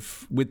now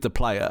with the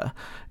player,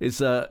 is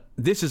that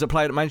this is a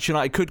player that Manchester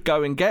United could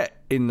go and get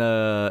in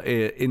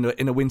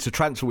a winter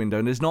transfer window,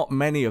 and there's not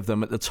many of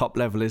them at the top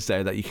level, is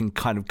there, that you can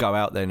kind of go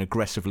out there and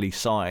aggressively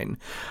sign.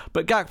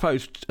 But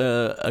Gakpo's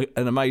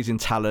an amazing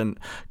talent,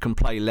 can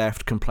play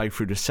left, can play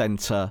through the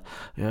centre.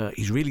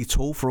 He's really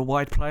tall for a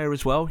wide player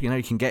as well. He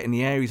can get in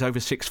the air. He's over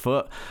 6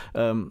 foot.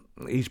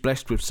 He's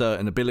blessed with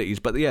certain abilities.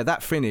 But yeah,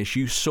 that finish,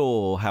 you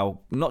saw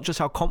how not just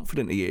how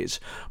confident he is,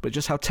 but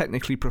just how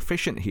technically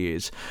proficient he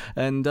is.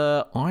 And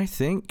I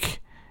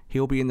think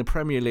he'll be in the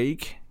Premier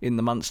League in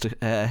the months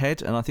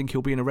ahead, and I think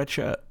he'll be in a red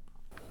shirt.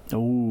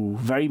 Oh,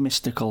 very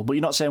mystical. But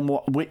you're not saying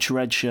which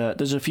red shirt.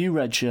 There's a few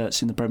red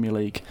shirts in the Premier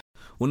League.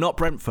 Well, not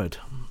Brentford.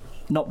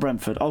 Not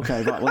Brentford.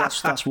 Okay, right. Well,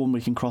 that's one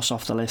we can cross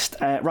off the list.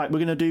 Right,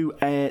 we're going to do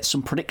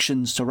some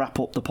predictions to wrap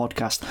up the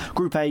podcast.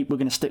 Group A, we're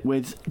going to stick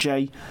with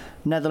Jay.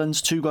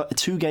 Netherlands,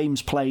 two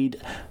games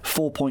played,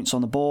 4 points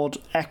on the board.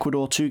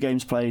 Ecuador, 2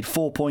 games played,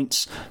 4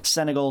 points.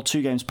 Senegal,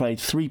 2 games played,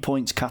 3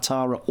 points.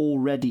 Qatar are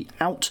already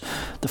out.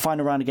 The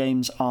final round of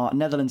games are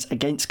Netherlands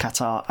against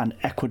Qatar and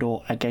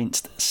Ecuador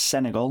against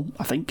Senegal,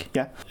 I think.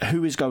 Yeah.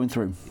 Who is going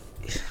through?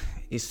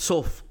 It's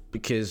tough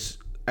because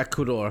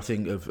Ecuador, I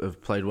think,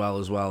 have played well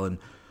as well, and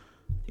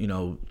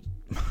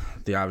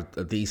they are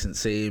a decent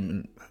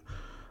team.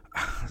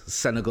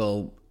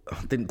 Senegal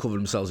didn't cover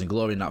themselves in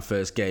glory in that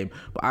first game,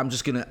 but I'm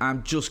just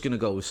gonna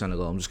go with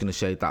Senegal. I'm just gonna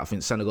shade that. I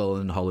think Senegal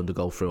and Holland will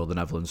go through, or the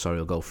Netherlands,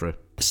 will go through.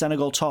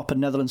 Senegal top and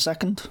Netherlands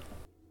second?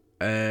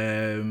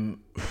 No,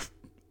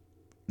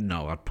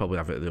 I'd probably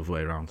have it the other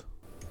way around.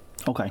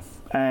 Okay.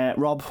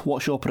 Rob,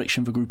 what's your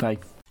prediction for Group A?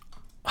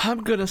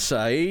 I'm going to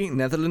say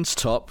Netherlands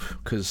top,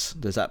 because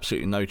there's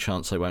absolutely no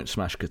chance they won't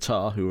smash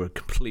Qatar, who are a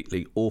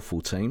completely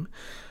awful team.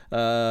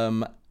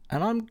 And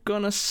I'm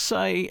going to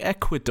say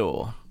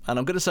Ecuador. And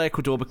I'm going to say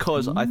Ecuador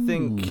because I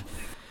think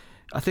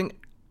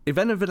if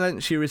Enner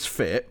Valencia is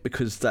fit,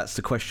 because that's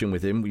the question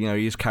with him,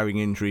 he is carrying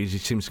injuries, he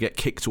seems to get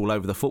kicked all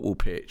over the football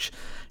pitch.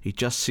 He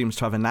just seems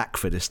to have a knack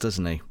for this,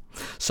 doesn't he?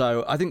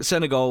 So I think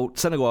Senegal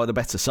are the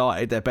better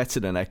side. They're better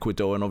than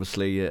Ecuador, and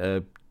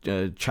obviously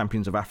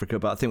champions of Africa,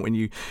 but I think when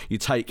you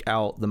take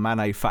out the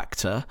Mane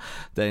factor,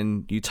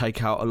 then you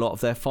take out a lot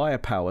of their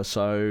firepower.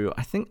 So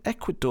I think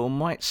Ecuador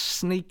might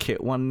sneak it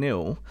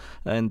 1-0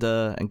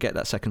 and get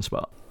that second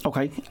spot.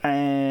 Okay,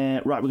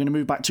 right, we're going to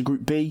move back to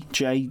Group B.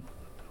 Jay,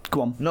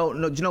 go on. No,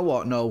 do you know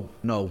what? No,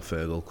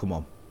 Fergal, come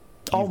on.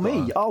 Oh,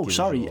 me? Oh,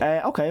 sorry.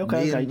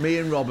 Okay. Me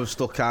and Rob have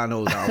stuck our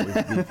nose out.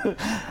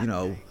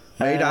 We've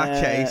made our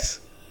case.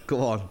 Go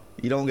on.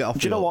 You don't get off.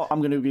 Do you know what? I'm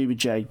going to agree with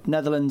Jay.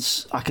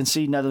 Netherlands. I can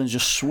see Netherlands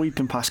just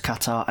sweeping past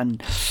Qatar,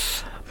 and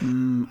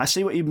I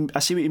see what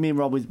you mean,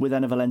 Rob, with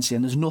Enner Valencia.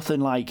 And there's nothing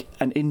like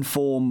an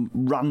informed,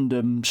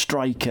 random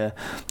striker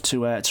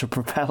to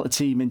propel a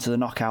team into the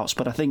knockouts.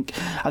 But I think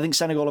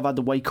Senegal have had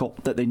the wake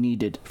up that they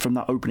needed from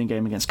that opening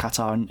game against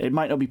Qatar. And it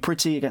might not be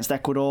pretty against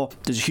Ecuador.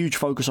 There's a huge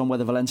focus on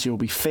whether Valencia will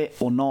be fit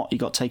or not. He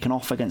got taken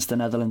off against the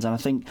Netherlands, and I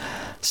think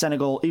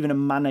Senegal, even a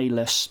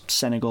Mane-less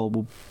Senegal,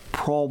 will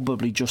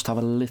probably just have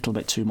a little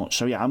bit too much.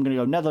 So yeah, I'm going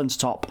to go Netherlands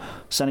top,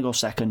 Senegal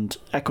second,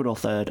 Ecuador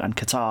third, and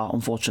Qatar,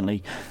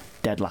 unfortunately,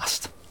 dead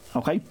last.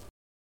 Okay.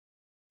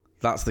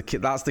 That's the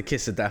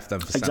kiss of death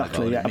then for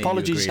exactly, Senegal. Yeah.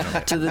 Apologies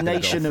to the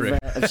nation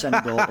of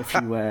Senegal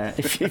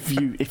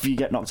if you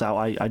get knocked out.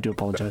 I do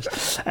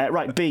apologise.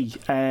 Right, B.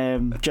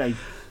 Jay.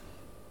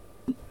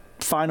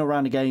 Final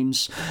round of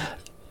games.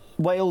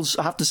 Wales,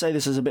 I have to say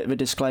this as a bit of a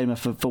disclaimer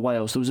for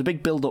Wales. There was a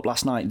big build-up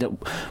last night that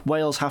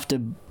Wales have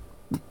to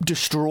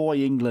destroy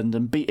England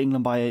and beat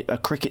England by a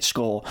cricket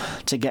score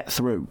to get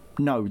through.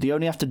 No, they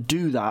only have to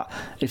do that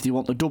if they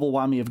want the double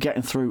whammy of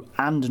getting through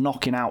and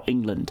knocking out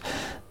England.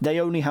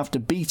 They only have to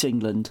beat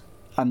England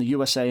and the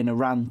USA and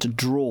Iran to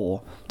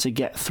draw to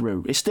get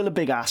through. It's still a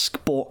big ask,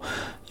 but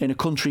in a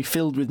country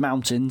filled with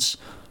mountains,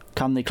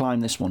 can they climb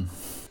this one?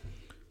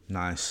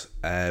 Nice.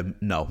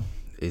 No,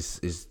 is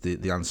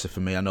the answer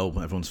for me. I know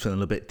everyone's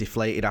feeling a bit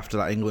deflated after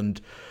that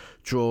England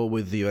draw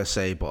with the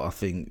USA, but I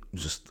think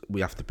we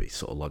have to be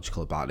sort of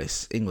logical about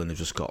this. England have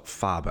just got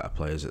far better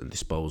players at their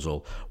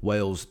disposal.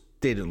 Wales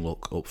didn't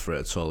look up for it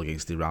at all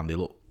against Iran. They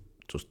looked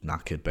just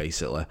knackered,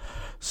 basically.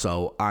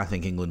 So I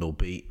think England will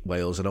beat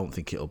Wales. I don't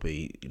think it'll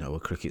be a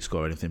cricket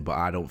score or anything, but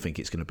I don't think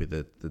it's going to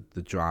be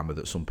the drama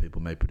that some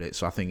people may predict.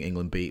 So I think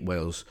England beat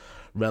Wales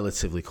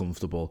relatively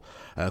comfortably.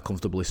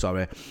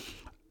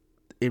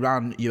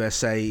 Iran,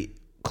 USA,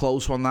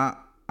 close on that.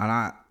 And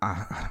I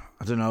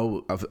don't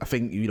know. I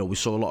think we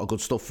saw a lot of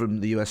good stuff from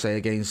the USA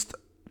against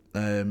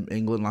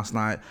England last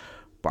night,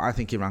 but I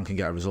think Iran can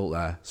get a result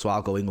there. So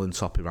I'll go England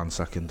top, Iran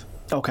second.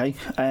 Okay,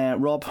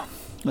 Rob,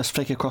 let's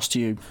flick across to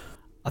you.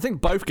 I think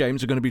both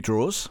games are going to be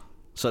draws.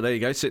 So there you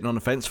go, sitting on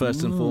the fence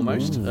first and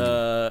foremost.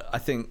 I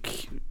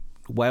think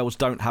Wales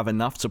don't have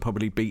enough to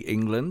probably beat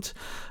England,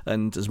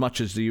 and as much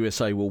as the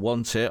USA will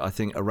want it, I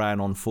think Iran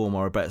on form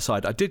are a better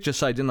side. I did just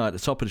say, didn't I, at the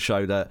top of the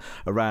show, that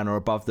Iran are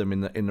above them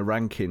in the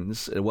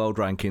rankings, world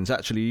rankings.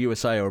 Actually,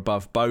 USA are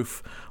above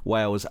both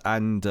Wales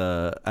and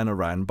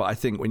Iran. But I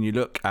think when you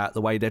look at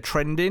the way they're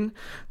trending,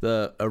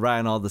 the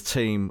Iran are the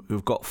team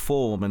who've got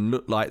form and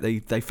look like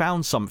they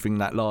found something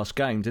that last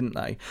game, didn't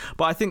they?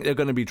 But I think they're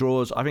going to be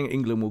draws. I think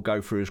England will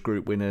go through as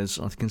group winners.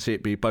 I can see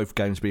it be both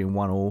games being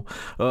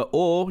 1-1,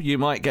 or you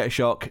might get a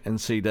shock and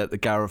see that the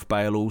Gareth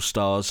Bale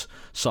All-Stars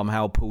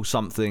somehow pull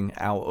something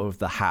out of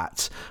the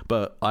hat.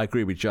 But I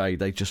agree with Jay,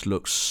 they just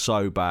look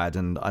so bad,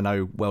 and I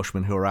know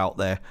Welshmen who are out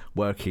there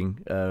working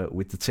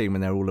with the team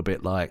and they're all a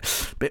bit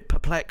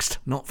perplexed,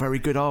 not very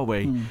good, are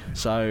we?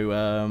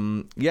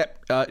 So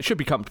it should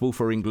be comfortable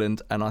for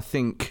England, and I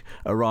think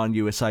Iran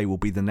USA will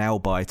be the nail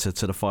biter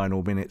to the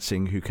final minute,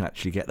 seeing who can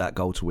actually get that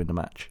goal to win the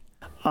match.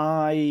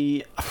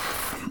 I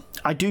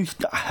do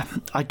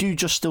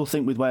just still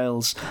think with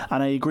Wales,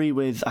 and I agree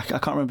with, I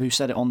can't remember who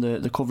said it on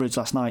the coverage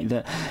last night,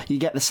 that you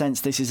get the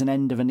sense this is an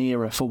end of an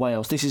era for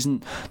Wales. This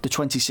isn't the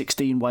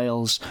 2016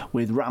 Wales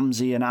with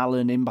Ramsey and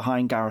Allen in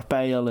behind Gareth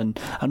Bale and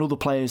other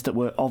players that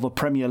were of a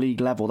Premier League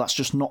level. That's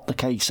just not the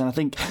case. And I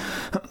think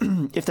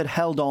if they'd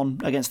held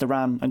on against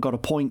Iran and got a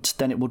point,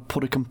 then it would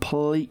put a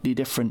completely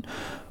different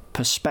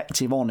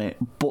perspective on it.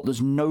 But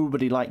there's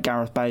nobody like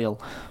Gareth Bale,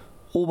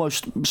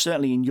 almost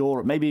certainly in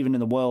Europe, maybe even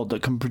in the world,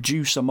 that can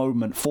produce a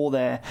moment for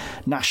their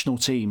national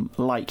team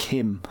like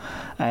him.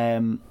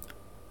 I'm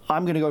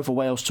going to go for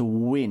Wales to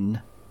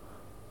win,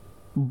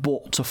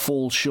 but to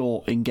fall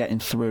short in getting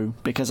through,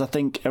 because I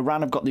think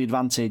Iran have got the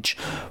advantage,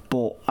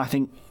 but I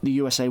think the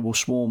USA will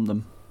swarm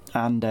them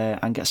and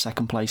get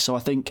second place. So I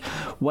think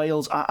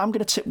Wales, I'm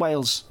going to tip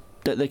Wales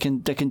that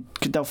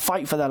they'll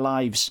fight for their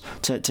lives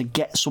to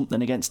get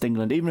something against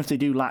England, even if they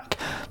do lack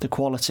the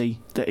quality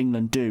that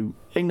England do.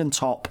 England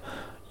top,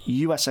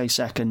 USA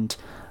second,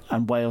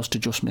 and Wales to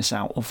just miss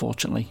out,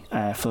 unfortunately,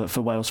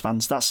 for Wales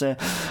fans. That's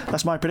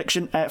my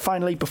prediction.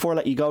 Finally, before I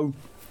let you go,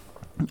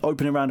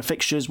 opening round of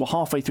fixtures. We're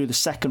halfway through the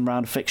second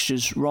round of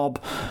fixtures.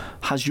 Rob,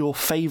 has your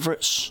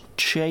favourites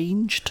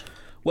changed?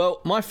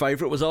 Well, my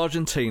favourite was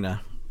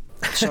Argentina.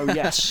 So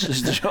yes,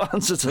 is the short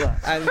answer to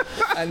that.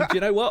 And you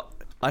know what?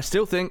 I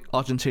still think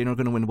Argentina are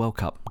going to win the World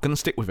Cup. I'm going to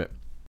stick with it.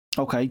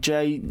 Okay,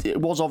 Jay,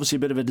 it was obviously a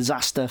bit of a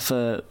disaster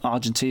for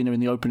Argentina in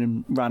the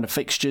opening round of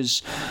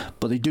fixtures,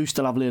 but they do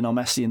still have Lionel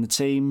Messi in the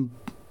team.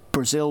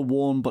 Brazil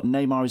won, but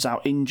Neymar is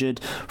out injured.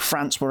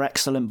 France were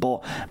excellent,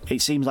 but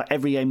it seems like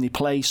every game they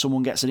play,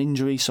 someone gets an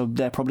injury, so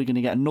they're probably going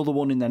to get another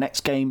one in their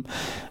next game.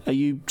 Are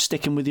you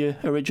sticking with your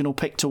original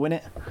pick to win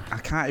it? I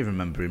can't even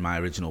remember who my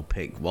original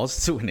pick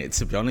was to win it,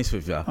 to be honest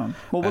with you. Well,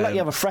 we'll let you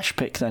have a fresh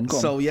pick then. Go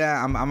on. So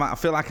yeah, I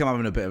feel like I'm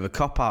having a bit of a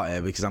cop out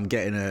here because I'm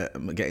getting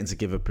to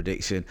give a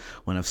prediction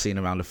when I've seen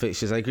around the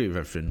fixtures. I agree with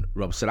everything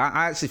Rob said.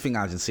 I actually think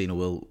Argentina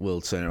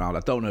will turn it around.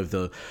 I don't know if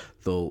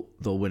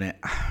they'll win it.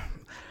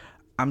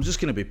 I'm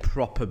just going to be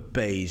proper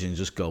beige and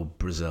just go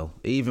Brazil,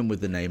 even with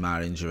the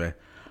Neymar injury.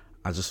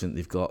 I just think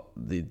they've got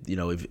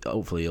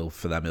hopefully he'll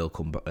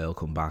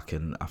come back,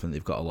 and I think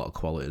they've got a lot of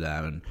quality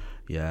there. And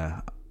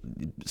yeah,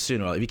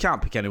 sooner or later, if you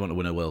can't pick anyone to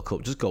win a World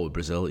Cup, just go with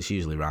Brazil. It's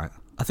usually right.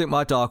 I think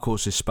my dark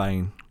horse is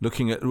Spain.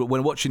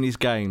 When watching these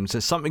games,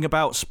 there's something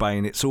about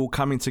Spain. It's all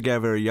coming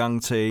together, a young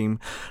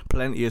team,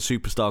 plenty of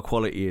superstar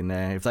quality in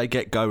there. If they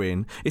get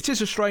going, it is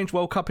a strange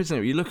World Cup, isn't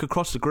it? You look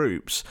across the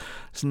groups,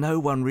 there's no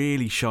one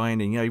really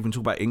shining. Even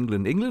talk about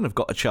England. England have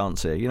got a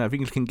chance here. If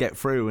England can get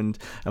through and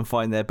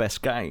find their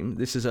best game,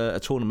 this is a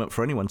tournament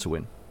for anyone to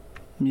win.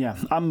 Yeah,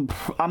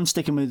 I'm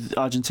sticking with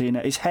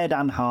Argentina. It's head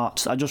and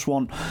heart. I've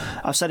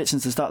said it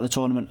since the start of the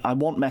tournament, I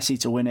want Messi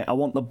to win it. I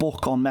want the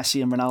book on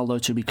Messi and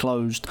Ronaldo to be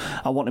closed.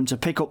 I want him to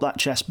pick up that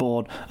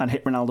chessboard and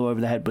hit Ronaldo over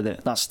the head with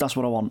it. That's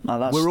what I want.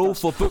 We're all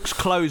for books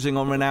closing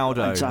on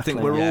Ronaldo. Exactly. I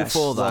think we're all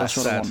for that.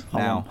 That's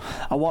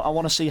what I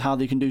want to see how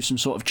they can do some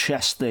sort of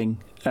chess thing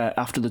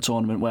after the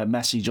tournament where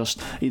Messi just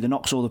either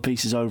knocks all the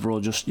pieces over or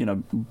just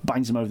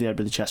bangs him over the head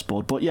with the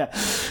chessboard. But yeah,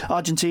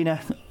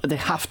 Argentina, they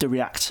have to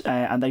react,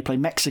 and they play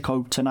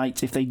Mexico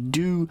tonight. If they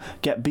do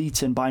get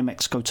beaten by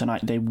Mexico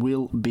tonight, they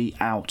will be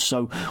out.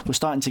 So we're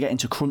starting to get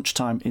into crunch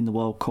time in the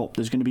World Cup.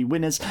 There's going to be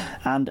winners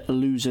and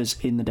losers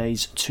in the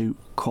days to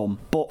come.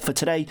 But for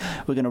today,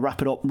 we're going to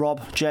wrap it up.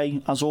 Rob,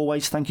 Jay, as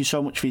always, thank you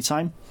so much for your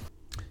time.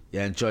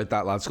 Yeah, enjoyed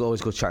that, lads.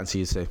 Always good chatting to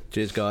you too.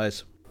 Cheers,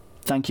 guys.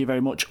 Thank you very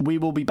much. We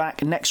will be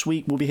back next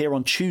week. We'll be here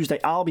on Tuesday.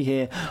 I'll be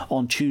here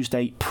on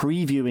Tuesday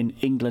previewing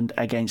England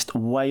against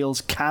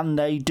Wales. Can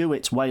they do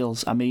it,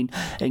 Wales?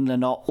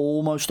 England are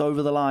almost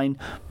over the line,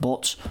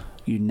 but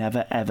you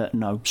never ever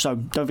know. So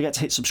don't forget to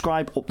hit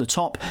subscribe up the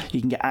top.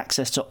 You can get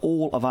access to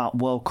all of our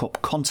World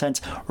Cup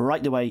content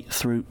right the way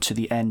through to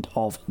the end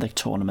of the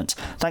tournament.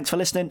 Thanks for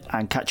listening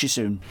and catch you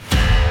soon.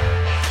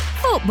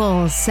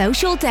 Football's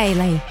Social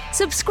Daily.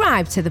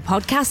 Subscribe to the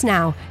podcast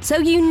now so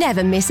you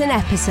never miss an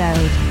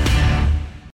episode.